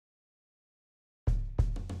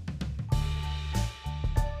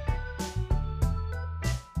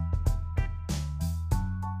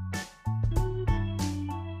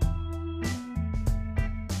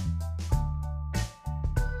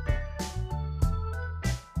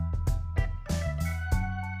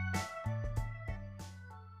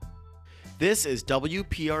This is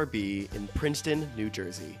WPRB in Princeton, New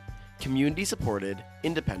Jersey, community-supported,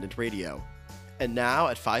 independent radio. And now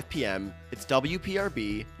at 5 p.m., it's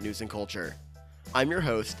WPRB News and Culture. I'm your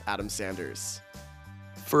host, Adam Sanders.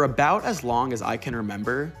 For about as long as I can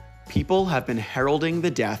remember, people have been heralding the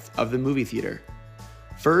death of the movie theater.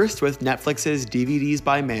 First with Netflix's DVDs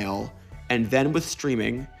by mail, and then with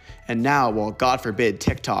streaming, and now, well, God forbid,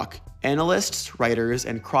 TikTok. Analysts, writers,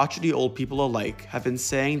 and crotchety old people alike have been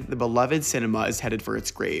saying that the beloved cinema is headed for its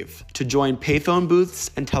grave, to join payphone booths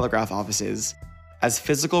and telegraph offices as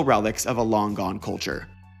physical relics of a long-gone culture.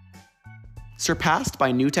 Surpassed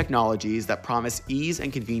by new technologies that promise ease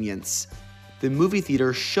and convenience, the movie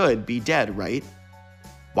theater should be dead, right?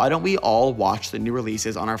 Why don't we all watch the new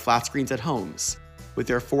releases on our flat screens at homes, with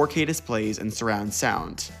their 4K displays and surround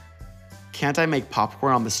sound? Can't I make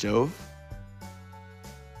popcorn on the stove?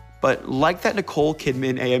 But like that Nicole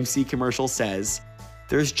Kidman AMC commercial says,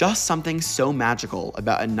 there's just something so magical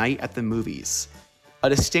about a night at the movies. A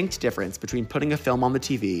distinct difference between putting a film on the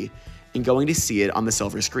TV and going to see it on the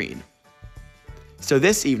silver screen. So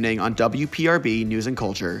this evening on WPRB News and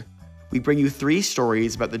Culture, we bring you 3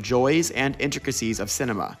 stories about the joys and intricacies of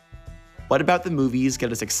cinema. What about the movies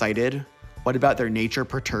get us excited? What about their nature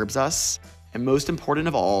perturbs us? And most important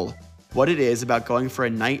of all, what it is about going for a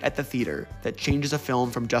night at the theater that changes a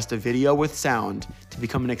film from just a video with sound to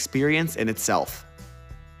become an experience in itself.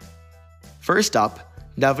 First up,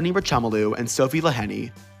 Navani Rachamalu and Sophie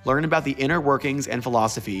Laheni learn about the inner workings and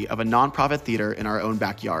philosophy of a nonprofit theater in our own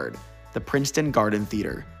backyard, the Princeton Garden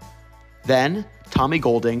Theater. Then, Tommy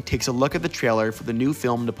Golding takes a look at the trailer for the new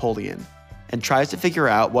film Napoleon and tries to figure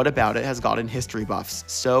out what about it has gotten history buffs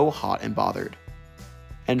so hot and bothered.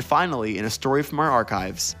 And finally, in a story from our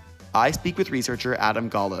archives, I speak with researcher Adam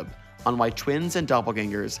Golub on why twins and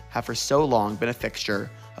doppelgangers have for so long been a fixture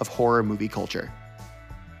of horror movie culture.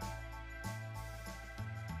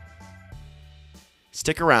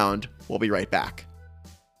 Stick around, we'll be right back.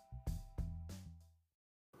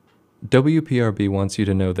 WPRB wants you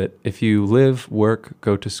to know that if you live, work,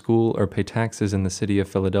 go to school, or pay taxes in the city of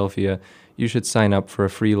Philadelphia, you should sign up for a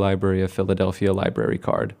free Library of Philadelphia library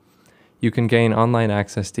card. You can gain online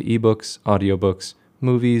access to ebooks, audiobooks,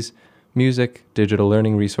 movies, music, digital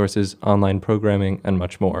learning resources, online programming, and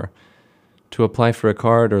much more. To apply for a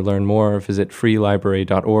card or learn more, visit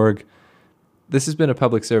freelibrary.org. This has been a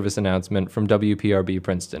public service announcement from WPRB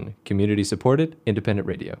Princeton, community-supported, independent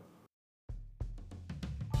radio.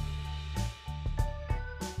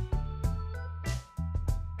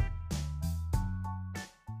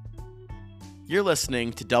 You're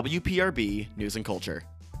listening to WPRB News and Culture.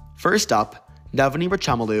 First up, Navani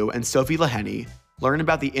Rachamalu and Sophie Laheni learn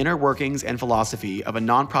about the inner workings and philosophy of a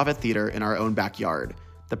nonprofit theater in our own backyard,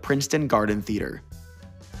 the Princeton Garden Theater.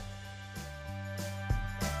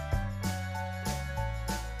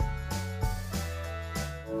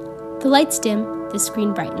 The lights dim, the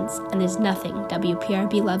screen brightens, and there's nothing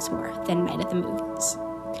WPRB loves more than Night at the Movies.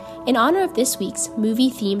 In honor of this week's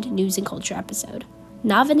movie-themed News and Culture episode,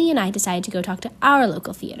 Navani and I decided to go talk to our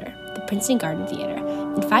local theater, the Princeton Garden Theater,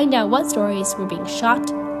 and find out what stories were being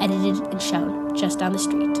shot, edited, and shown just down the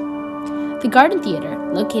street. The Garden Theater,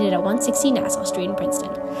 located at 160 Nassau Street in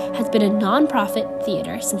Princeton, has been a non-profit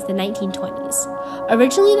theater since the 1920s.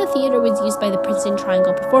 Originally, the theater was used by the Princeton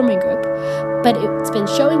Triangle Performing Group, but it's been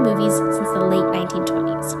showing movies since the late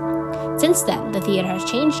 1920s. Since then, the theater has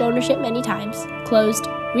changed ownership many times, closed,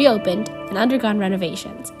 reopened, and undergone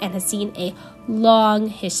renovations, and has seen a long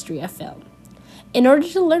history of film. In order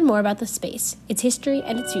to learn more about the space, its history,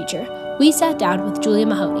 and its future, we sat down with Julia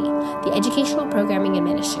Mahoney, the Educational Programming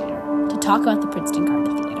Administrator, to talk about the Princeton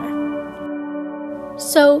Garden Theater.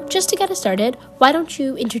 So, just to get us started, why don't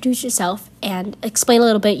you introduce yourself and explain a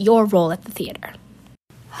little bit your role at the theater?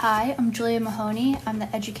 Hi, I'm Julia Mahoney. I'm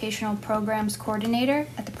the Educational Programs Coordinator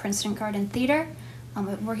at the Princeton Garden Theater. I've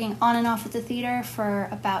been working on and off with the theater for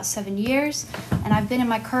about 7 years, and I've been in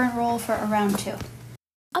my current role for around 2.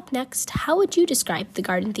 Up next, how would you describe the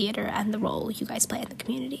Garden Theater and the role you guys play in the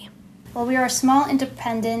community? Well, we are a small,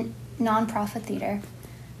 independent, nonprofit theater,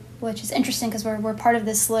 which is interesting because we're part of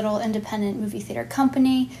this little independent movie theater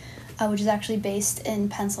company, which is actually based in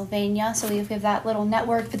Pennsylvania. So we have that little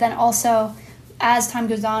network, but then also, as time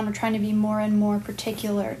goes on, we're trying to be more and more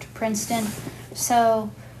particular to Princeton. So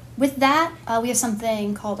with that, we have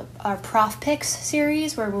something called our Prof Picks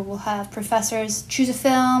series, where we will have professors choose a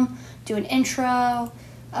film, do an intro,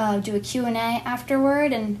 do a Q&A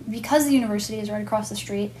afterward, and because the university is right across the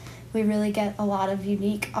street, we really get a lot of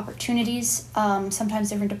unique opportunities. Sometimes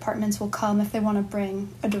different departments will come if they want to bring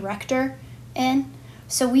a director in.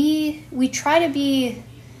 So we try to be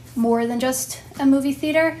more than just a movie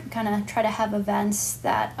theater. Kind of try to have events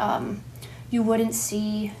that you wouldn't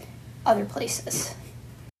see other places.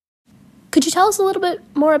 Could you tell us a little bit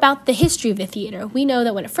more about the history of the theater? We know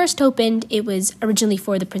that when it first opened, it was originally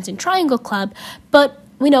for the Princeton Triangle Club, but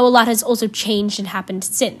we know a lot has also changed and happened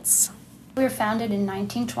since. We were founded in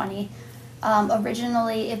 1920.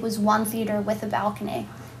 Originally, it was one theater with a balcony,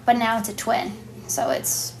 but now it's a twin, so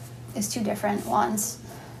it's two different ones.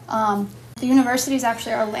 The university is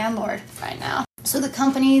actually our landlord right now. So the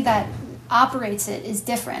company that operates it is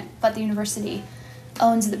different, but the university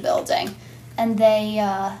owns the building. And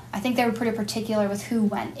I think they were pretty particular with who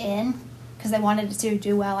went in because they wanted it to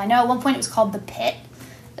do well. I know at one point it was called The Pit.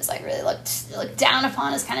 It's like really looked down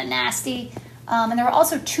upon as kind of nasty. And there were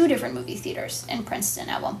also 2 different movie theaters in Princeton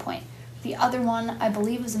at one point. The other one, I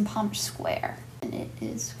believe, was in Palmer Square, and it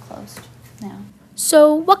is closed now.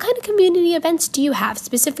 So what kind of community events do you have,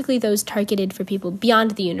 specifically those targeted for people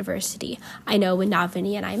beyond the university? I know when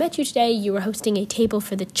Navani and I met you today, you were hosting a table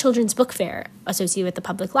for the Children's Book Fair associated with the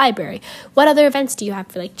public library. What other events do you have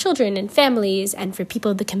for children and families and for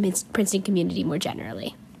people of the Princeton community more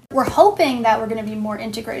generally? We're hoping that we're going to be more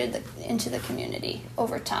integrated into the community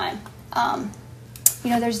over time.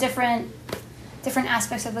 There's different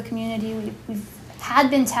aspects of the community. We've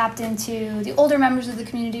had been tapped into the older members of the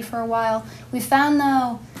community for a while. We found,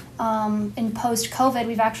 though, in post-COVID,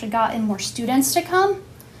 we've actually gotten more students to come,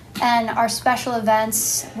 and our special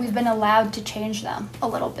events, we've been allowed to change them a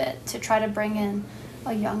little bit to try to bring in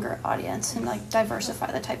a younger audience and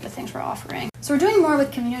diversify the type of things we're offering. So we're doing more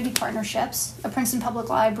with community partnerships. The Princeton Public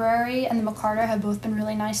Library and the McCarter have both been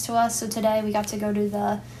really nice to us. So today we got to go to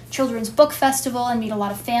the Children's Book Festival and meet a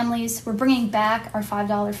lot of families. We're bringing back our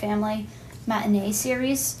 $5 family matinee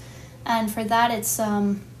series, and for that it's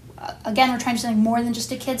again, we're trying to do something more than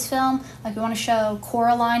just a kids film. We want to show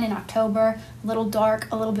Coraline in October, a little dark,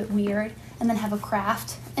 a little bit weird, and then have a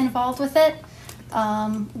craft involved with it.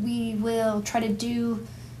 We will try to do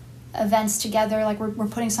events together, we're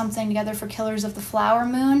putting something together for Killers of the Flower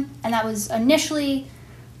Moon, and that was initially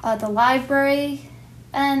the library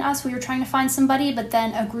and us. We were trying to find somebody, but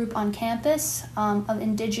then a group on campus of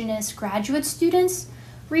Indigenous graduate students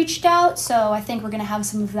reached out, so I think we're going to have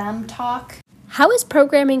some of them talk. How is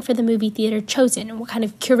programming for the movie theater chosen, and what kind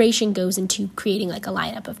of curation goes into creating a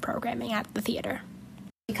lineup of programming at the theater?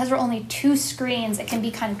 Because we're only 2 screens, it can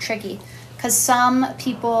be kind of tricky, because some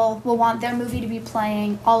people will want their movie to be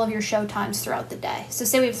playing all of your show times throughout the day. So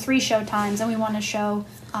say we have 3 show times and we want to show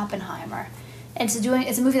Oppenheimer. It's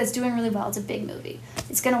a movie that's doing really well. It's a big movie.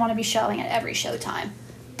 It's going to want to be showing at every show time.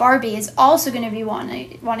 Barbie is also going to be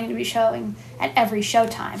wanting to be showing at every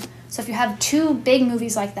showtime. So if you have 2 big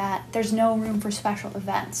movies like that, there's no room for special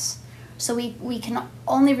events. So we can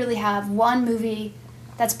only really have 1 movie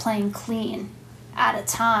that's playing clean at a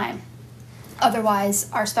time. Otherwise,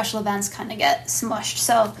 our special events kind of get smushed.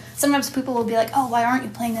 So sometimes people will be like, oh, why aren't you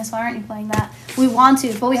playing this? Why aren't you playing that? We want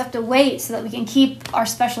to, but we have to wait so that we can keep our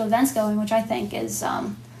special events going, which I think is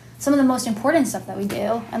some of the most important stuff that we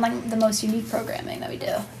do and the most unique programming that we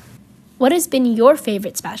do. What has been your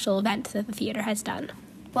favorite special event that the theater has done?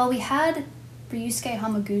 Well, we had Ryusuke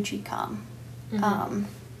Hamaguchi come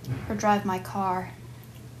for Drive My Car,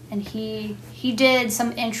 and he did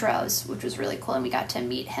some intros, which was really cool, and we got to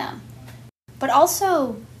meet him. But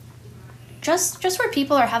also, just where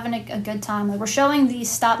people are having a good time. We're showing the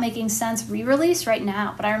Stop Making Sense re-release right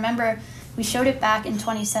now, but I remember we showed it back in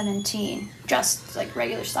 2017, just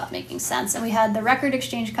regular Stop Making Sense, and we had the Record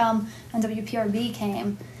Exchange come, and WPRB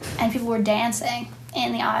came, and people were dancing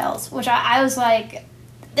in the aisles, which I was like,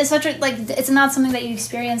 it's such a, it's not something that you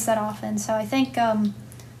experience that often, so I think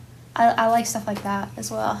I like stuff like that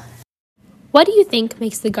as well. What do you think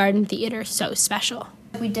makes the Garden Theater so special?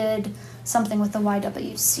 We did something with the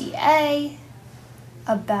YWCA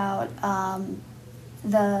about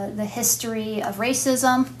the history of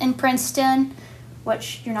racism in Princeton,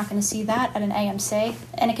 which you're not going to see that at an AMC,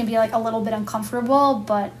 and it can be a little bit uncomfortable,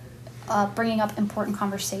 but bringing up important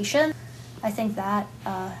conversation, I think that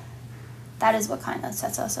is what kind of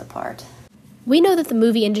sets us apart. We know that the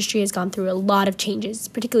movie industry has gone through a lot of changes,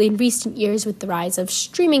 particularly in recent years with the rise of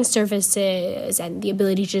streaming services and the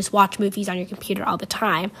ability to just watch movies on your computer all the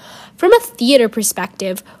time. From a theater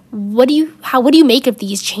perspective, what do you make of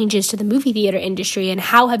these changes to the movie theater industry, and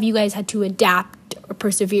how have you guys had to adapt or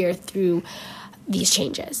persevere through these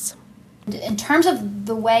changes? In terms of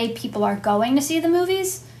the way people are going to see the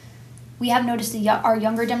movies, we have noticed our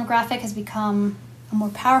younger demographic has become a more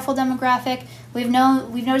powerful demographic. We've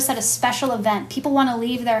noticed that a special event, people want to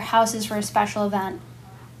leave their houses for a special event,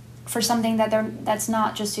 for something that's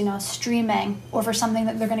not just streaming, or for something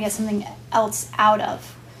that they're going to get something else out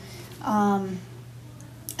of. And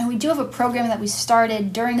we do have a program that we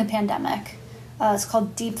started during the pandemic. It's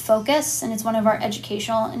called Deep Focus, and it's one of our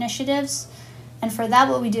educational initiatives. And for that,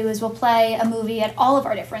 what we do is we'll play a movie at all of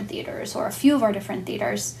our different theaters or a few of our different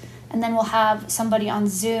theaters. And then we'll have somebody on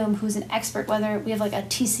Zoom who's an expert, whether we have like a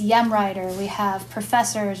TCM writer, we have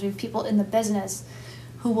professors, we have people in the business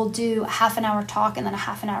who will do a half an hour talk and then a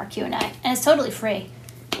half an hour Q&A. And it's totally free,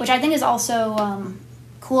 which I think is also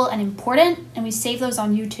cool and important. And we save those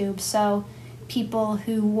on YouTube. So people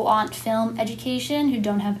who want film education, who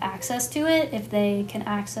don't have access to it, if they can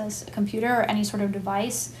access a computer or any sort of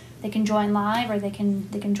device, they can join live or they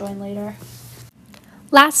can join later.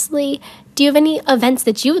 Lastly, do you have any events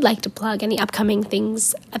that you would like to plug, any upcoming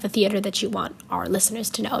things at the theater that you want our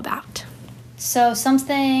listeners to know about? So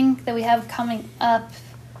something that we have coming up,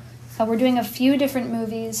 we're doing a few different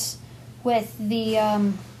movies with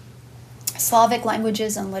the Slavic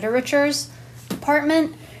Languages and Literatures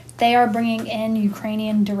Department. They are bringing in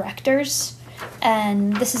Ukrainian directors,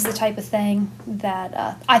 and this is the type of thing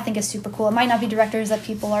that I think is super cool. It might not be directors that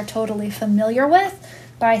people are totally familiar with,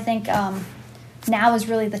 but I think now is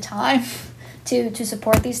really the time to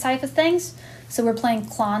support these type of things. So we're playing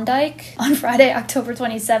Klondike on Friday, October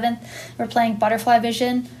 27th. We're playing Butterfly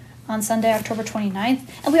Vision on Sunday, October 29th.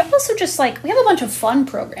 And we also we have a bunch of fun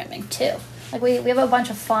programming too. Like we have a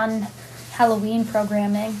bunch of fun Halloween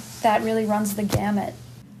programming that really runs the gamut.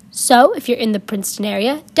 So, if you're in the Princeton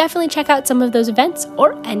area, definitely check out some of those events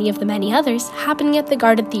or any of the many others happening at the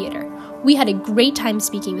Garden Theater. We had a great time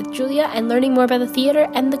speaking with Julia and learning more about the theater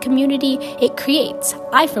and the community it creates.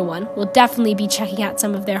 I, for one, will definitely be checking out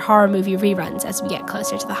some of their horror movie reruns as we get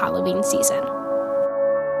closer to the Halloween season.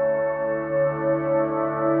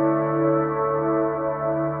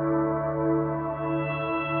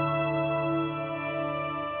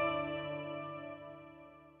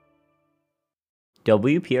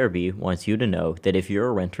 WPRB wants you to know that if you're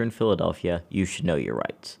a renter in Philadelphia, you should know your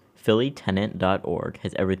rights. PhillyTenant.org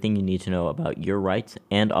has everything you need to know about your rights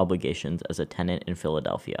and obligations as a tenant in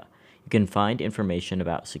Philadelphia. You can find information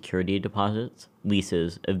about security deposits,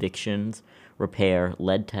 leases, evictions, repair,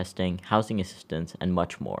 lead testing, housing assistance, and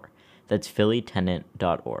much more. That's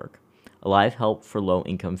PhillyTenant.org. A live help for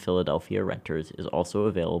low-income Philadelphia renters is also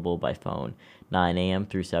available by phone 9 a.m.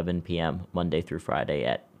 through 7 p.m. Monday through Friday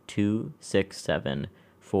at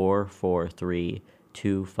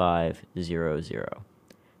 267-443-2500.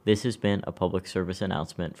 This has been a public service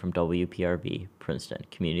announcement from WPRB, Princeton,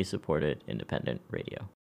 community-supported independent radio.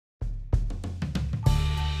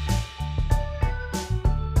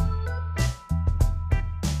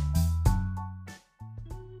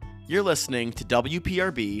 You're listening to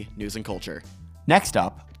WPRB News and Culture. Next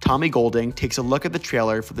up, Tommy Golding takes a look at the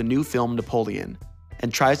trailer for the new film Napoleon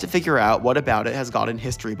and tries to figure out what about it has gotten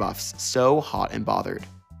history buffs so hot and bothered.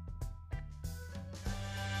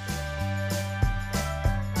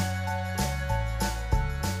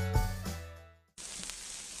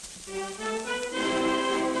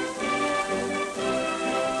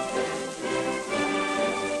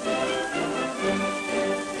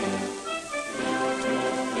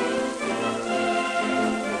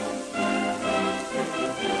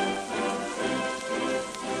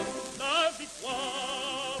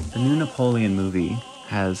 The new Napoleon movie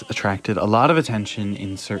has attracted a lot of attention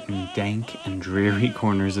in certain dank and dreary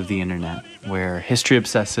corners of the internet, where history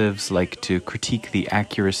obsessives like to critique the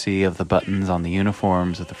accuracy of the buttons on the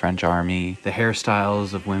uniforms of the French army, the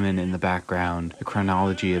hairstyles of women in the background, the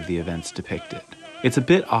chronology of the events depicted. It's a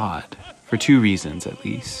bit odd, for two reasons at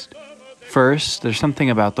least. First, there's something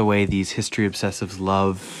about the way these history obsessives'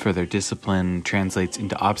 love for their discipline translates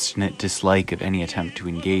into obstinate dislike of any attempt to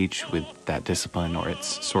engage with that discipline or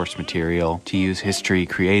its source material, to use history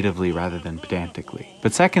creatively rather than pedantically.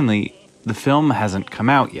 But secondly, the film hasn't come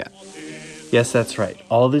out yet. Yes, that's right.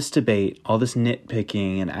 All this debate, all this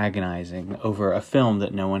nitpicking and agonizing over a film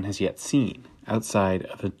that no one has yet seen, outside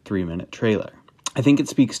of a 3-minute trailer. I think it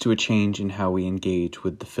speaks to a change in how we engage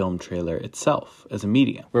with the film trailer itself as a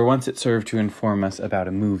medium. Where once it served to inform us about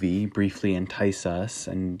a movie, briefly entice us,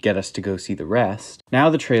 and get us to go see the rest, now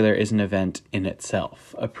the trailer is an event in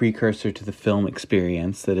itself, a precursor to the film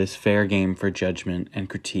experience that is fair game for judgment and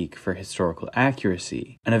critique for historical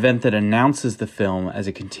accuracy, an event that announces the film as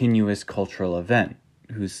a continuous cultural event,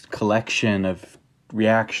 whose collection of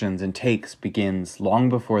reactions and takes begins long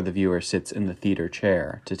before the viewer sits in the theater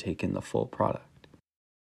chair to take in the full product.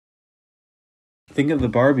 Think of the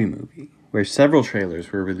Barbie movie, where several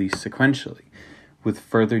trailers were released sequentially, with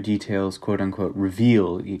further details quote-unquote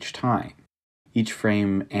revealed each time, each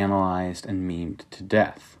frame analyzed and memed to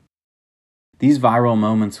death. These viral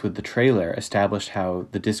moments with the trailer established how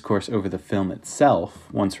the discourse over the film itself,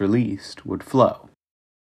 once released, would flow.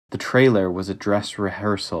 The trailer was a dress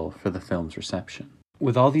rehearsal for the film's reception.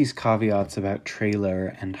 With all these caveats about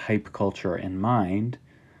trailer and hype culture in mind,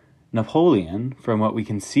 Napoleon, from what we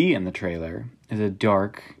can see in the trailer, is a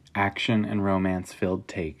dark, action and romance-filled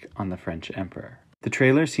take on the French emperor. The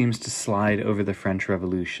trailer seems to slide over the French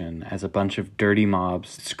Revolution as a bunch of dirty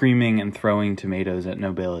mobs screaming and throwing tomatoes at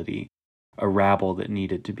nobility, a rabble that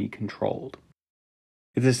needed to be controlled.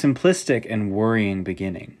 It's a simplistic and worrying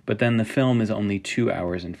beginning, but then the film is only 2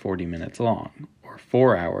 hours and 40 minutes long, or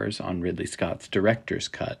 4 hours on Ridley Scott's director's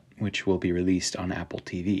cut, which will be released on Apple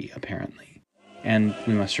TV, apparently. And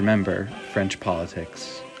we must remember, French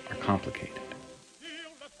politics are complicated.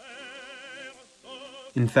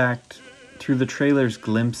 In fact, through the trailer's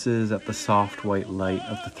glimpses at the soft white light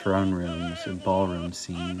of the throne rooms and ballroom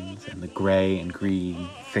scenes and the gray and green,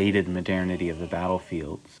 faded modernity of the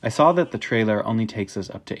battlefields, I saw that the trailer only takes us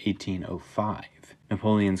up to 1805,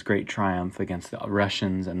 Napoleon's great triumph against the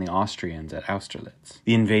Russians and the Austrians at Austerlitz.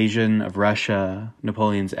 The invasion of Russia,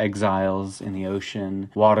 Napoleon's exiles in the ocean,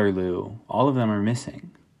 Waterloo, all of them are missing.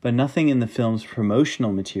 But nothing in the film's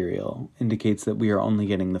promotional material indicates that we are only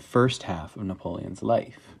getting the first half of Napoleon's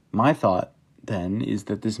life. My thought, then, is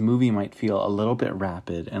that this movie might feel a little bit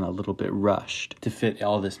rapid and a little bit rushed to fit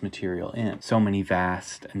all this material in. So many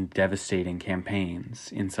vast and devastating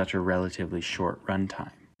campaigns in such a relatively short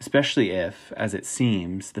runtime. Especially if, as it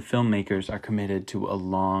seems, the filmmakers are committed to a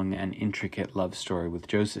long and intricate love story with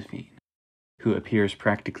Josephine, who appears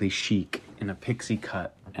practically chic in a pixie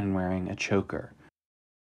cut and wearing a choker.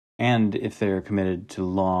 And if they're committed to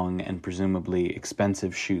long and presumably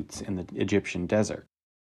expensive shoots in the Egyptian desert.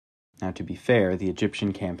 Now, to be fair, the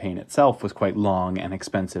Egyptian campaign itself was quite long and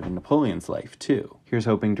expensive in Napoleon's life, too. Here's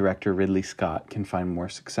hoping director Ridley Scott can find more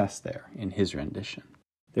success there in his rendition.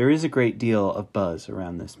 There is a great deal of buzz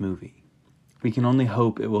around this movie. We can only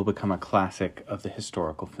hope it will become a classic of the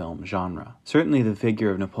historical film genre. Certainly the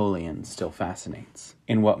figure of Napoleon still fascinates.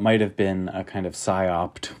 In what might have been a kind of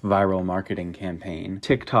psyoped viral marketing campaign,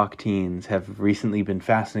 TikTok teens have recently been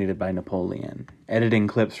fascinated by Napoleon, editing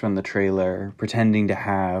clips from the trailer, pretending to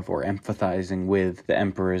have or empathizing with the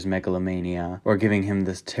emperor's megalomania, or giving him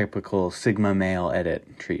this typical Sigma male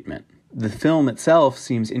edit treatment. The film itself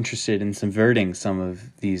seems interested in subverting some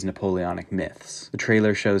of these Napoleonic myths. The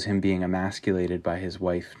trailer shows him being emasculated by his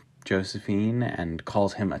wife, Josephine, and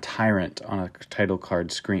calls him a tyrant on a title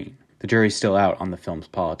card screen. The jury's still out on the film's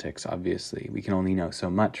politics, obviously. We can only know so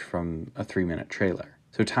much from a 3-minute trailer.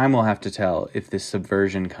 So time will have to tell if this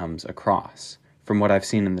subversion comes across. From what I've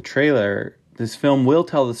seen in the trailer, this film will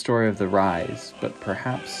tell the story of the rise, but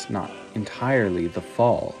perhaps not entirely the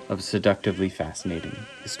fall of a seductively fascinating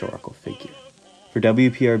historical figure. For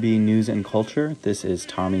WPRB News and Culture, this is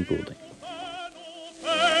Tommy Goulding.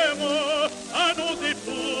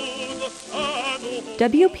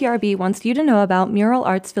 WPRB wants you to know about Mural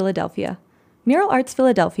Arts Philadelphia. Mural Arts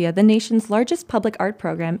Philadelphia, the nation's largest public art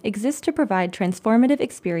program, exists to provide transformative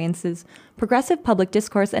experiences, progressive public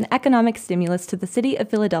discourse, and economic stimulus to the city of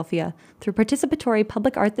Philadelphia through participatory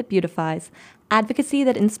public art that beautifies, advocacy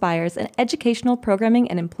that inspires, and educational programming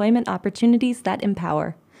and employment opportunities that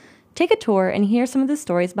empower. Take a tour and hear some of the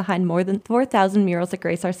stories behind more than 4,000 murals that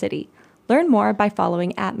grace our city. Learn more by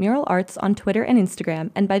following @MuralArts on Twitter and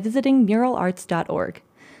Instagram and by visiting muralarts.org.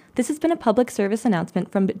 This has been a public service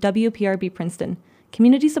announcement from WPRB Princeton,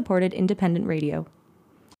 community-supported independent radio.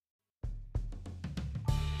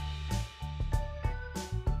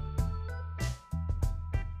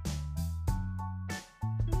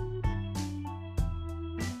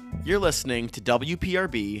 You're listening to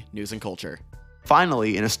WPRB News and Culture.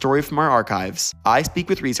 Finally, in a story from our archives, I speak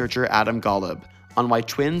with researcher Adam Golub on why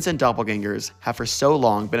twins and doppelgangers have for so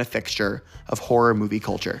long been a fixture of horror movie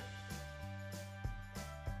culture.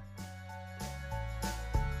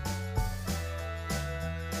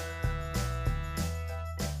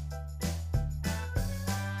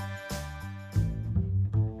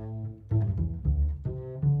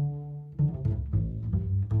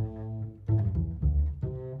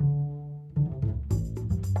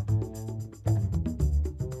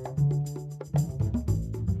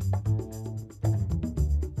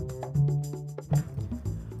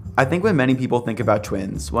 I think when many people think about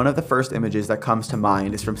twins, one of the first images that comes to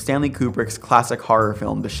mind is from Stanley Kubrick's classic horror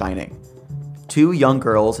film, The Shining. Two young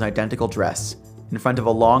girls in identical dress, in front of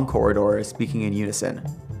a long corridor, speaking in unison.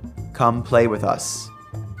 Come play with us.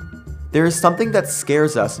 There is something that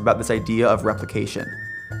scares us about this idea of replication.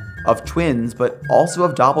 Of twins, but also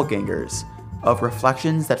of doppelgangers. Of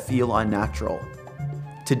reflections that feel unnatural.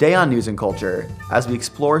 Today on News and Culture, as we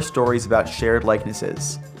explore stories about shared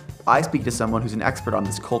likenesses, I speak to someone who's an expert on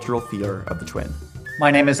this cultural fear of the twin.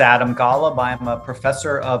 My name is Adam Golub. I'm a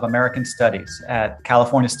professor of American Studies at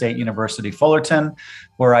California State University, Fullerton,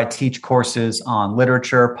 where I teach courses on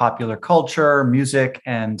literature, popular culture, music,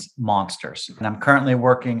 and monsters. And I'm currently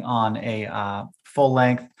working on a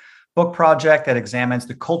full-length book project that examines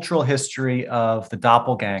the cultural history of the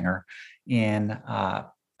doppelganger in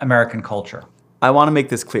American culture. I want to make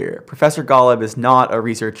this clear. Professor Golub is not a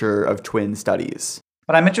researcher of twin studies.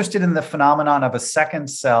 But I'm interested in the phenomenon of a second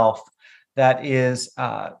self that is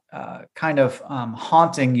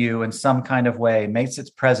haunting you in some kind of way, makes its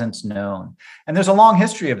presence known. And there's a long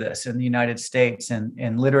history of this in the United States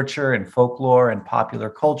in literature and folklore and popular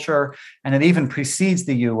culture. And it even precedes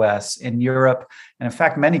the US in Europe. And in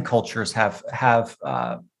fact, many cultures have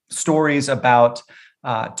stories about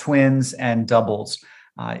twins and doubles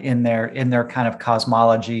in their kind of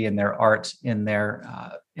cosmology, in their art, in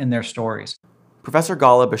their stories. Professor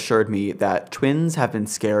Golub assured me that twins have been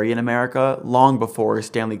scary in America long before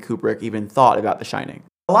Stanley Kubrick even thought about The Shining.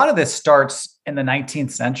 A lot of this starts in the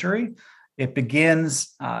 19th century. It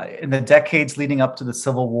begins in the decades leading up to the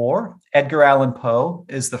Civil War. Edgar Allan Poe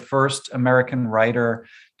is the first American writer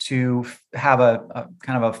to have a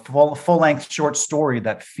kind of a full-length short story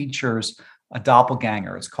that features a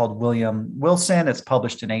doppelganger. It's called William Wilson. It's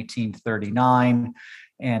published in 1839,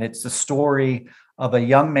 and it's the story of a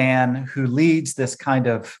young man who leads this kind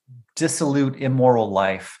of dissolute, immoral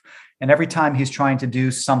life. And every time he's trying to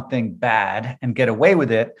do something bad and get away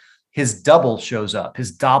with it, his double shows up,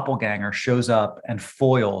 his doppelganger shows up and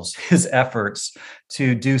foils his efforts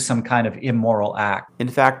to do some kind of immoral act. In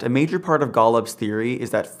fact, a major part of Golub's theory is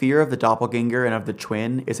that fear of the doppelganger and of the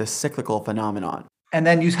twin is a cyclical phenomenon. And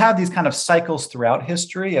then you have these kind of cycles throughout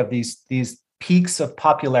history of these peaks of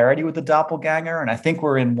popularity with the doppelganger. And I think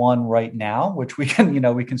we're in one right now, which we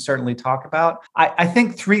can certainly talk about. I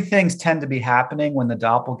think three things tend to be happening when the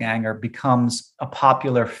doppelganger becomes a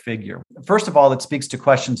popular figure. First of all, it speaks to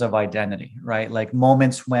questions of identity, right? Like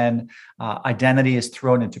moments when identity is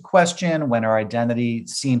thrown into question, when our identity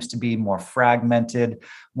seems to be more fragmented,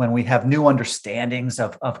 when we have new understandings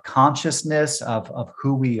of consciousness, of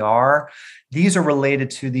who we are. These are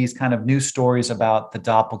related to these kind of new stories about the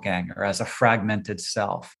doppelganger as a fragmented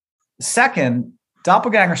self. Second,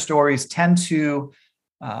 doppelganger stories tend to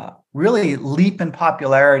really leap in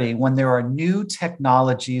popularity when there are new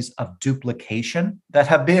technologies of duplication that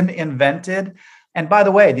have been invented. And by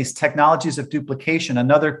the way, these technologies of duplication,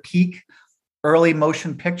 another peak, early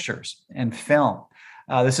motion pictures and film.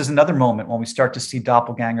 This is another moment when we start to see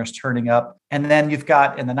doppelgangers turning up. And then you've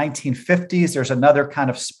got in the 1950s, there's another kind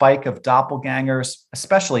of spike of doppelgangers,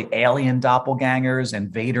 especially alien doppelgangers,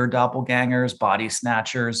 invader doppelgangers, body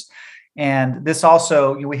snatchers. And this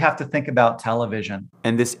also, we have to think about television.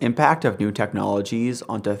 And this impact of new technologies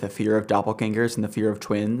onto the fear of doppelgangers and the fear of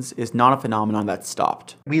twins is not a phenomenon that's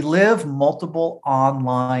stopped. We live multiple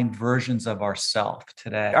online versions of ourselves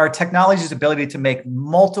today. Our technology's ability to make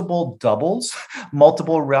multiple doubles,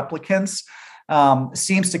 multiple replicants,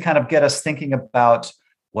 seems to kind of get us thinking about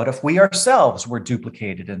what if we ourselves were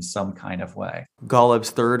duplicated in some kind of way? Golub's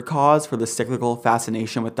third cause for the cyclical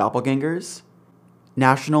fascination with doppelgangers?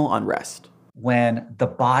 National unrest. When the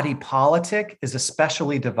body politic is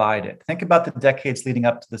especially divided. Think about the decades leading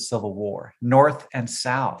up to the Civil War, North and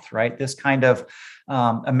South, right? This kind of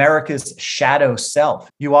America's shadow self.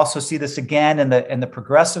 You also see this again in the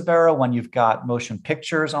progressive era when you've got motion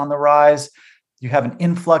pictures on the rise. You have an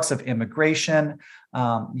influx of immigration.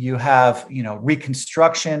 You have,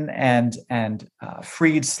 Reconstruction and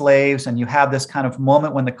freed slaves, and you have this kind of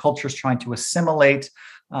moment when the culture is trying to assimilate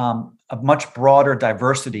a much broader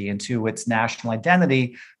diversity into its national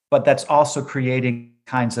identity, but that's also creating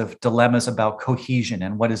kinds of dilemmas about cohesion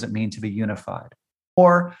and what does it mean to be unified.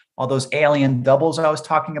 Or all those alien doubles I was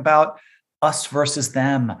talking about, us versus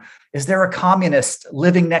them. Is there a communist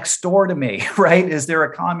living next door to me, right? Is there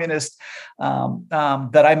a communist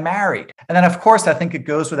that I married? And then, of course, I think it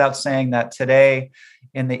goes without saying that today,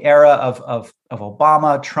 in the era of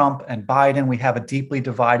Obama, Trump, and Biden, we have a deeply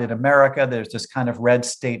divided America. There's this kind of red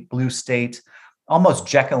state, blue state, almost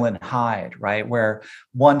Jekyll and Hyde, right? Where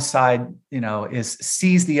one side,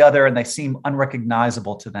 sees the other and they seem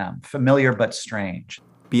unrecognizable to them, familiar but strange.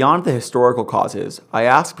 Beyond the historical causes, I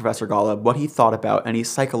asked Professor Golub what he thought about any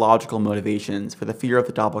psychological motivations for the fear of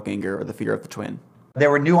the doppelganger or the fear of the twin. There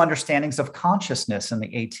were new understandings of consciousness in the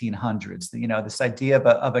 1800s. This idea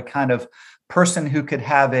of a kind of person who could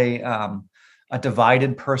have a a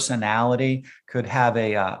divided personality, could have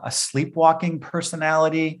a sleepwalking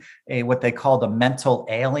personality, what they called a mental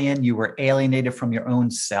alien. You were alienated from your own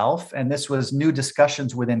self. And this was new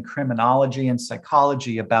discussions within criminology and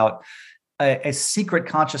psychology about a secret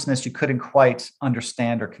consciousness you couldn't quite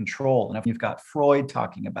understand or control. And you've got Freud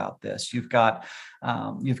talking about this. You've got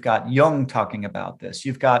Jung talking about this.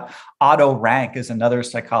 You've got Otto Rank is another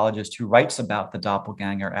psychologist who writes about the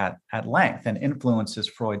doppelganger at length and influences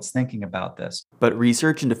Freud's thinking about this. But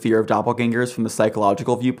research into fear of doppelgangers from the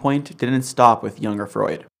psychological viewpoint didn't stop with Jung or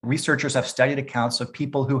Freud. Researchers have studied accounts of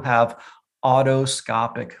people who have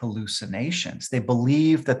autoscopic hallucinations. They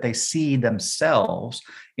believe that they see themselves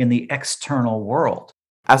in the external world.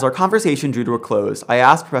 As our conversation drew to a close, I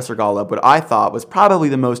asked Professor Golub what I thought was probably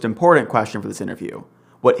the most important question for this interview: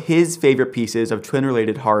 what his favorite pieces of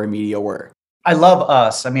twin-related horror media were. I love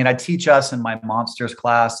Us. I mean, I teach Us in my Monsters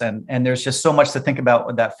class, and there's just so much to think about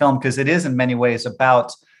with that film, because it is in many ways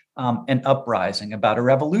about an uprising, about a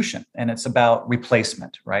revolution, and it's about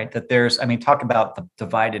replacement, right? That there's, I mean, talk about the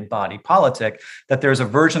divided body politic, that there's a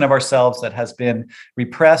version of ourselves that has been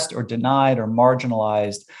repressed or denied or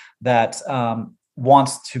marginalized that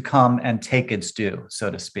wants to come and take its due,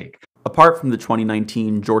 so to speak. Apart from the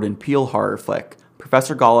 2019 Jordan Peele horror flick,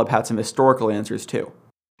 Professor Golub had some historical answers too.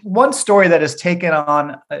 One story that has taken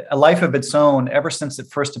on a life of its own ever since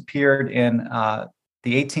it first appeared in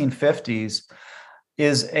the 1850s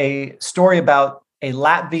is a story about a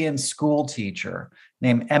Latvian school teacher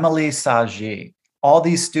named Emily Sagi. All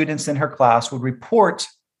these students in her class would report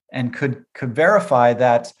and could verify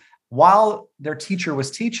that while their teacher was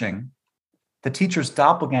teaching, the teacher's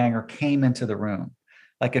doppelganger came into the room.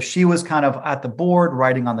 Like if she was kind of at the board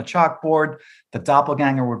writing on the chalkboard, the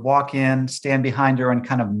doppelganger would walk in, stand behind her, and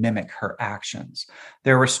kind of mimic her actions.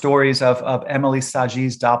 There were stories of Emily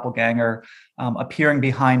Sagi's doppelganger appearing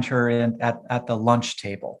behind her at the lunch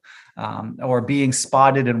table, or being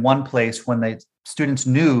spotted in one place when the students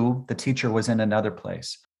knew the teacher was in another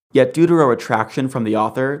place. Yet due to a retraction from the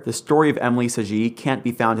author, the story of Emily Sagi can't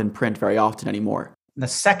be found in print very often anymore. In the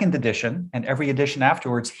second edition and every edition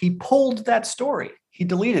afterwards, he pulled that story. He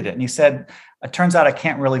deleted it and he said, it turns out I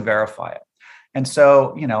can't really verify it. And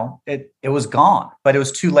so, you know, it was gone, but it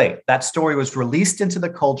was too late. That story was released into the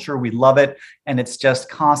culture. We love it. And it's just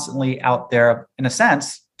constantly out there, in a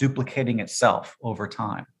sense, duplicating itself over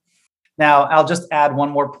time. Now, I'll just add one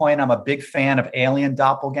more point. I'm a big fan of alien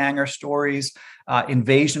doppelganger stories.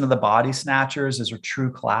 Invasion of the Body Snatchers is a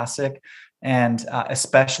true classic. And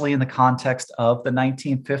especially in the context of the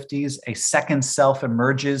 1950s, a second self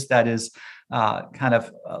emerges that is kind of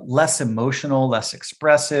less emotional, less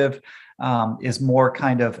expressive, is more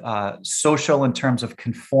kind of social in terms of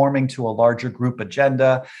conforming to a larger group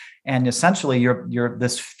agenda. And essentially, you're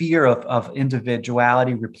this fear of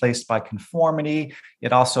individuality replaced by conformity.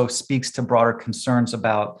 It also speaks to broader concerns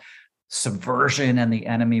about subversion and the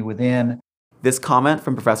enemy within. This comment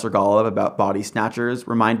from Professor Golub about body snatchers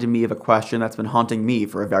reminded me of a question that's been haunting me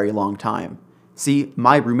for a very long time. See,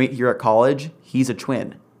 my roommate here at college, he's a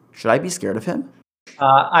twin. Should I be scared of him?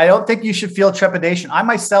 I don't think you should feel trepidation. I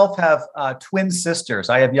myself have twin sisters.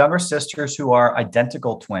 I have younger sisters who are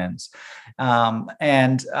identical twins.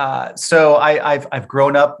 So I've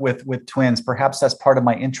grown up with twins. Perhaps that's part of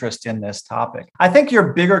my interest in this topic. I think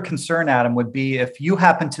your bigger concern, Adam, would be if you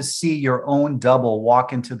happen to see your own double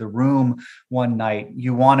walk into the room one night,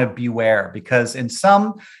 you want to beware, because in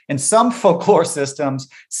some folklore systems,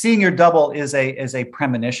 seeing your double is a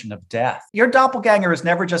premonition of death. Your doppelganger is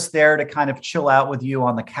never just there to kind of chill out with you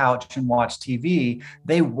on the couch and watch TV.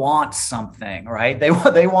 They want something, right? They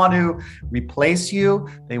want to replace you.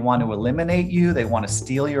 They want to eliminate you. They want to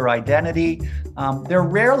steal your identity. They're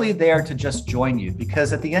rarely there to just join you,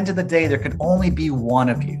 because at the end of the day, there can only be one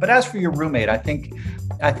of you. But as for your roommate, I think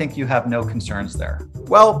you have no concerns there.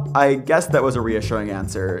 Well, I guess that was a reassuring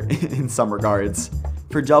answer in some regards.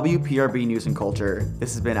 For WPRB News and Culture,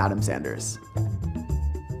 this has been Adam Sanders.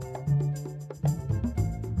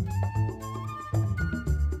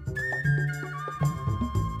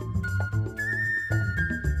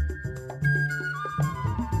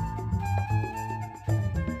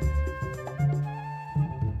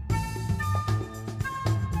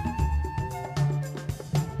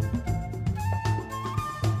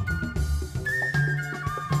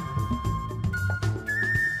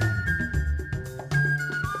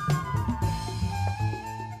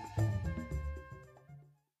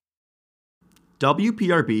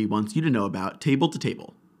 WPRB wants you to know about Table to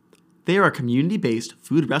Table. They are a community-based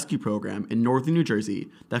food rescue program in northern New Jersey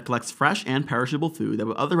that collects fresh and perishable food that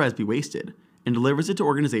would otherwise be wasted and delivers it to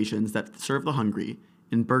organizations that serve the hungry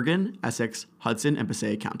in Bergen, Essex, Hudson, and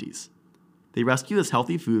Passaic counties. They rescue this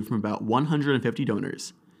healthy food from about 150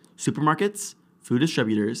 donors, supermarkets, food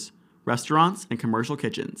distributors, restaurants, and commercial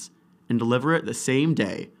kitchens, and deliver it the same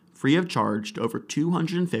day, free of charge, to over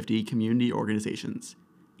 250 community organizations,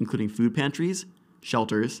 including food pantries,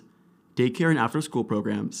 shelters, daycare and after-school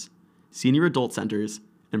programs, senior adult centers,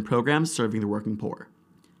 and programs serving the working poor.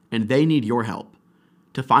 And they need your help.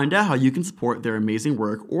 To find out how you can support their amazing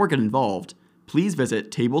work or get involved, please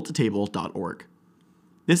visit tabletotable.org.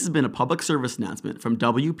 This has been a public service announcement from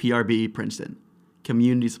WPRB Princeton,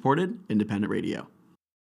 community-supported independent radio.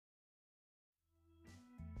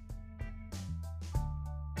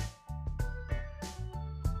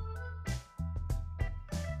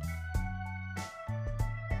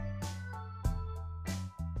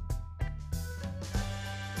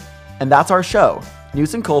 And that's our show.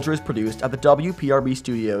 News and Culture is produced at the WPRB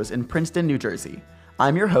studios in Princeton, New Jersey.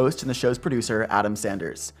 I'm your host and the show's producer, Adam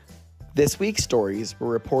Sanders. This week's stories were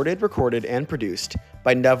reported, recorded, and produced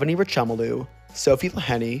by Navani Rachamalu, Sophie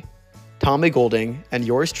Laheni, Tommy Golding, and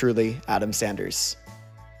yours truly, Adam Sanders.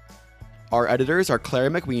 Our editors are Claire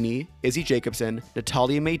McWeeny, Izzy Jacobson,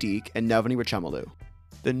 Natalia Maydeek, and Navani Rachamalu.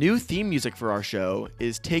 The new theme music for our show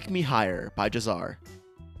is Take Me Higher by Jazar.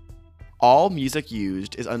 All music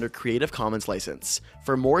used is under Creative Commons license.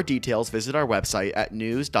 For more details, visit our website at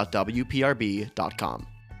news.wprb.com.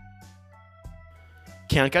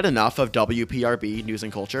 Can't get enough of WPRB News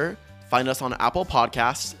and Culture? Find us on Apple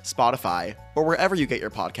Podcasts, Spotify, or wherever you get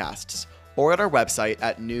your podcasts, or at our website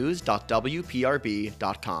at news.wprb.com.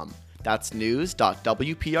 That's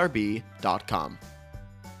news.wprb.com.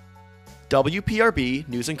 WPRB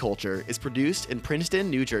News and Culture is produced in Princeton,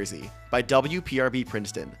 New Jersey by WPRB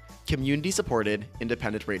Princeton, community-supported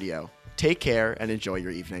independent radio. Take care and enjoy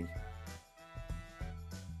your evening.